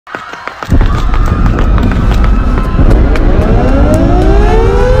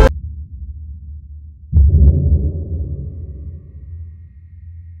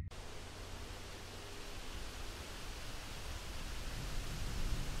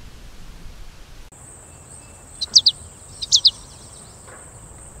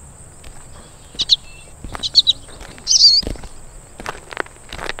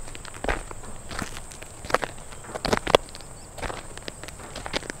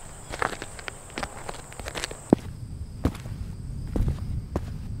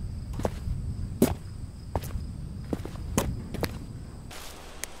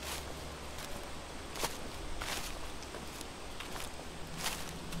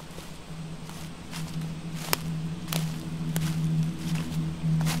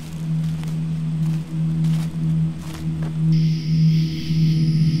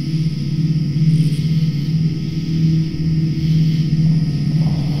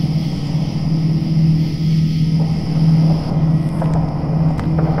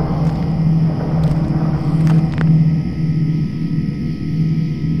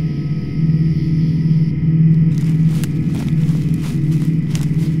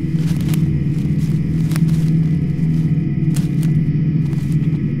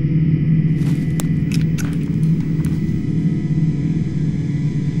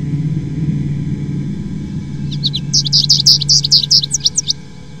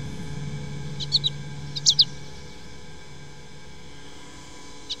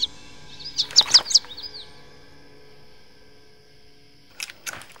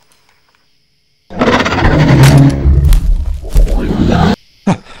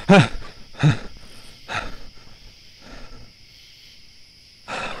You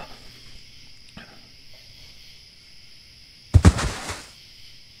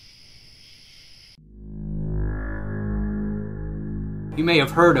may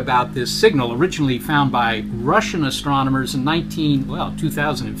have heard about this signal originally found by Russian astronomers in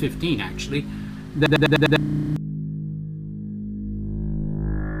 2015 actually.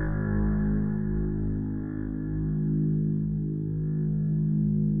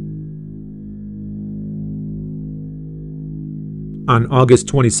 On August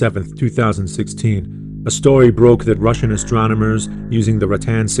 27, 2016, a story broke that Russian astronomers, using the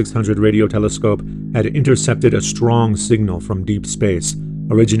Ratan 600 radio telescope, had intercepted a strong signal from deep space,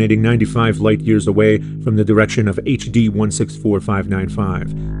 originating 95 light-years away from the direction of HD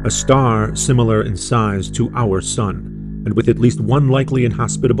 164595, a star similar in size to our Sun, and with at least one likely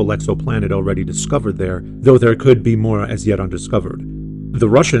inhospitable exoplanet already discovered there, though there could be more as yet undiscovered. The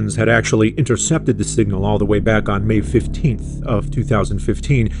Russians had actually intercepted the signal all the way back on May 15th of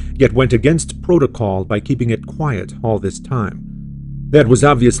 2015, yet went against protocol by keeping it quiet all this time. That was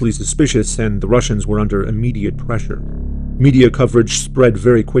obviously suspicious, and the Russians were under immediate pressure. Media coverage spread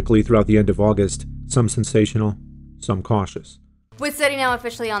very quickly throughout the end of August, some sensational, some cautious. With SETI now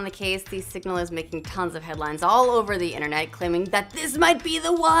officially on the case, the signal is making tons of headlines all over the internet claiming that this might be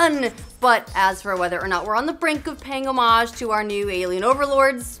the one! But as for whether or not we're on the brink of paying homage to our new alien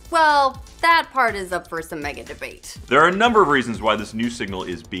overlords, well, that part is up for some mega debate. There are a number of reasons why this new signal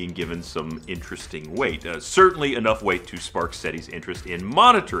is being given some interesting weight. Certainly enough weight to spark SETI's interest in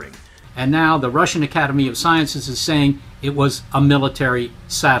monitoring. And now the Russian Academy of Sciences is saying it was a military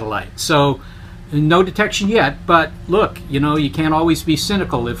satellite. So, no detection yet, but look, you can't always be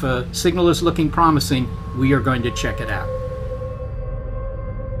cynical. If a signal is looking promising, we are going to check it out.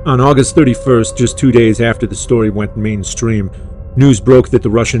 On August 31st, just 2 days after the story went mainstream, news broke that the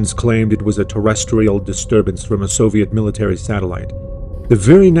Russians claimed it was a terrestrial disturbance from a Soviet military satellite. The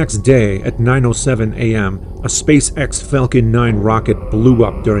very next day, at 9:07 a.m., a SpaceX Falcon 9 rocket blew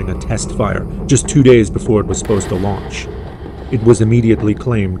up during a test fire, just 2 days before it was supposed to launch. It was immediately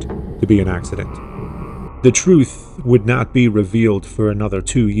claimed to be an accident. The truth would not be revealed for another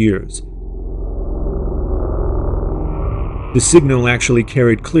 2 years. The signal actually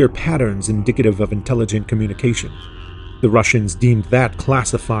carried clear patterns indicative of intelligent communication. The Russians deemed that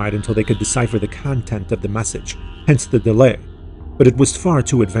classified until they could decipher the content of the message, hence the delay, but it was far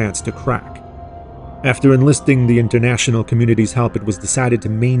too advanced to crack. After enlisting the international community's help, it was decided to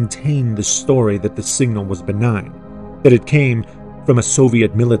maintain the story that the signal was benign, that it came from a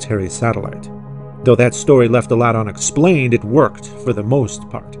Soviet military satellite. Though that story left a lot unexplained, it worked for the most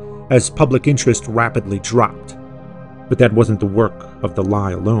part, as public interest rapidly dropped. But that wasn't the work of the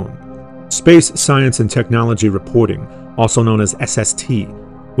lie alone. Space Science and Technology Reporting, also known as SST,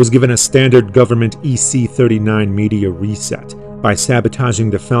 was given a standard government EC-39 media reset by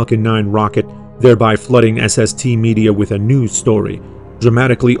sabotaging the Falcon 9 rocket, thereby flooding SST media with a news story,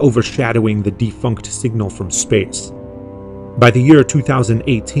 dramatically overshadowing the defunct signal from space. By the year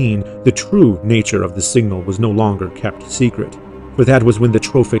 2018, the true nature of the signal was no longer kept secret, for that was when the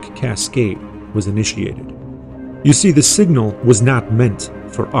trophic cascade was initiated. You see, the signal was not meant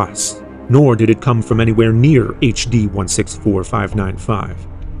for us, nor did it come from anywhere near HD 164595.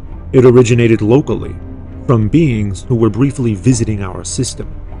 It originated locally, from beings who were briefly visiting our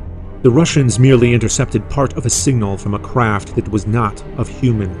system. The Russians merely intercepted part of a signal from a craft that was not of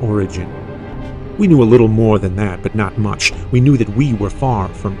human origin. We knew a little more than that, but not much. We knew that we were far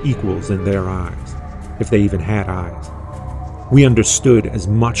from equals in their eyes, if they even had eyes. We understood as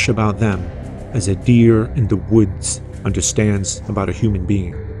much about them as a deer in the woods understands about a human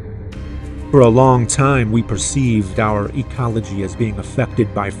being. For a long time, we perceived our ecology as being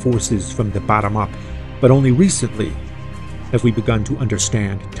affected by forces from the bottom up, but only recently have we begun to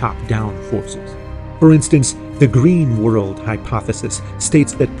understand top-down forces. For instance, the green world hypothesis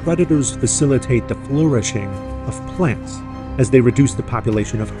states that predators facilitate the flourishing of plants as they reduce the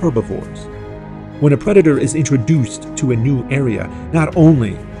population of herbivores. When a predator is introduced to a new area, not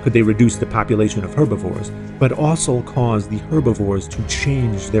only could they reduce the population of herbivores, but also cause the herbivores to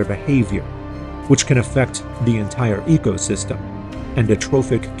change their behavior, which can affect the entire ecosystem, and a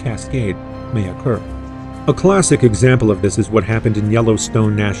trophic cascade may occur. A classic example of this is what happened in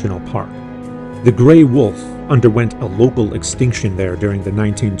Yellowstone National Park. The gray wolf underwent a local extinction there during the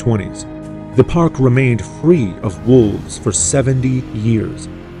 1920s. The park remained free of wolves for 70 years,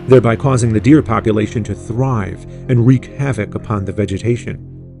 thereby causing the deer population to thrive and wreak havoc upon the vegetation.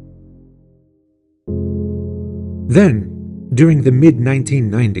 Then, during the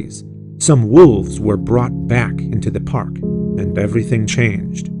mid-1990s, some wolves were brought back into the park, and everything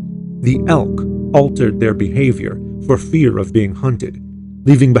changed. The elk altered their behavior for fear of being hunted,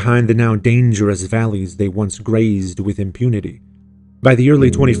 leaving behind the now dangerous valleys they once grazed with impunity. By the early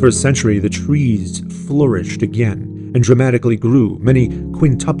 21st century, the trees flourished again and dramatically grew, many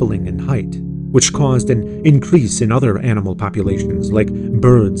quintupling in height, which caused an increase in other animal populations like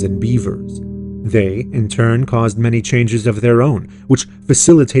birds and beavers. They, in turn, caused many changes of their own, which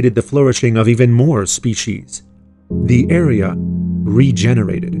facilitated the flourishing of even more species. The area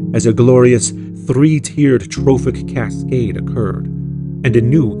regenerated as a glorious three-tiered trophic cascade occurred, and a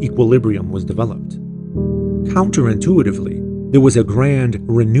new equilibrium was developed. Counterintuitively, there was a grand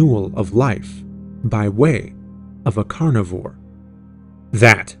renewal of life by way of a carnivore.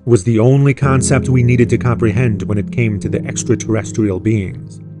 That was the only concept we needed to comprehend when it came to the extraterrestrial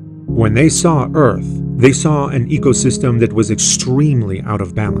beings. When they saw Earth, they saw an ecosystem that was extremely out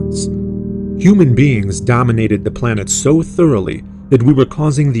of balance. Human beings dominated the planet so thoroughly that we were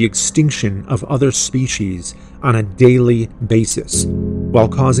causing the extinction of other species on a daily basis, while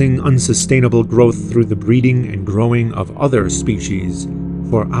causing unsustainable growth through the breeding and growing of other species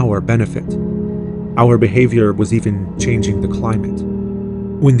for our benefit. Our behavior was even changing the climate.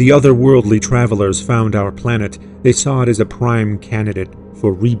 When the otherworldly travelers found our planet, they saw it as a prime candidate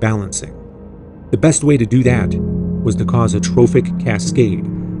for rebalancing. The best way to do that was to cause a trophic cascade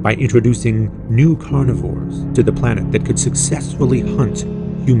by introducing new carnivores to the planet that could successfully hunt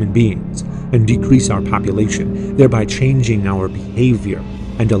human beings and decrease our population, thereby changing our behavior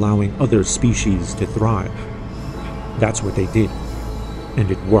and allowing other species to thrive. That's what they did,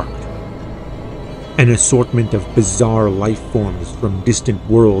 and it worked. An assortment of bizarre life forms from distant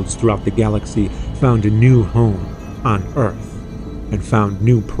worlds throughout the galaxy found a new home on Earth and found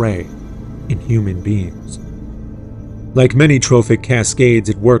new prey in human beings. Like many trophic cascades,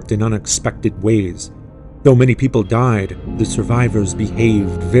 it worked in unexpected ways. Though many people died, the survivors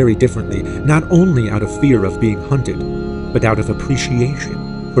behaved very differently, not only out of fear of being hunted, but out of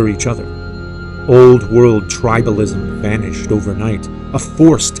appreciation for each other. Old world tribalism vanished overnight, a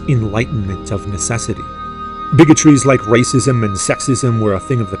forced enlightenment of necessity. Bigotries like racism and sexism were a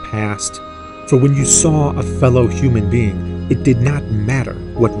thing of the past, for when you saw a fellow human being, it did not matter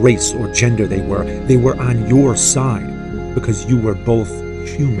what race or gender they were on your side, because you were both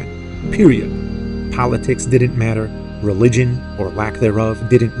human, period. Politics didn't matter, religion or lack thereof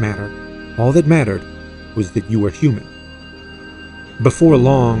didn't matter. All that mattered was that you were human. Before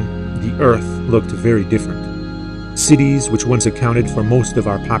long, the Earth looked very different. Cities, which once accounted for most of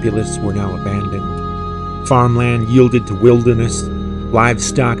our populace, were now abandoned. Farmland yielded to wilderness.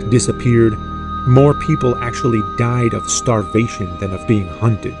 Livestock disappeared. More people actually died of starvation than of being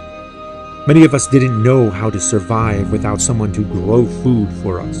hunted. Many of us didn't know how to survive without someone to grow food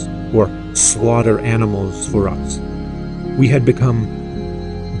for us or slaughter animals for us. We had become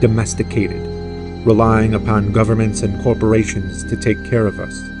domesticated, relying upon governments and corporations to take care of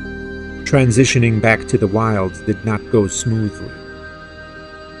us. Transitioning back to the wilds did not go smoothly.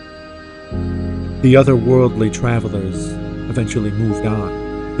 The otherworldly travelers eventually moved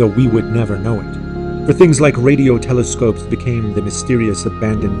on, though we would never know it. For things like radio telescopes became the mysterious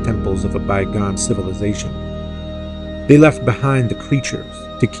abandoned temples of a bygone civilization. They left behind the creatures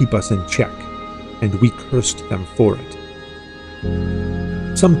to keep us in check, and we cursed them for it.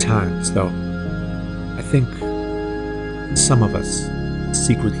 Sometimes, though, I think some of us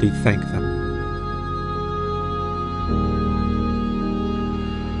secretly thank them.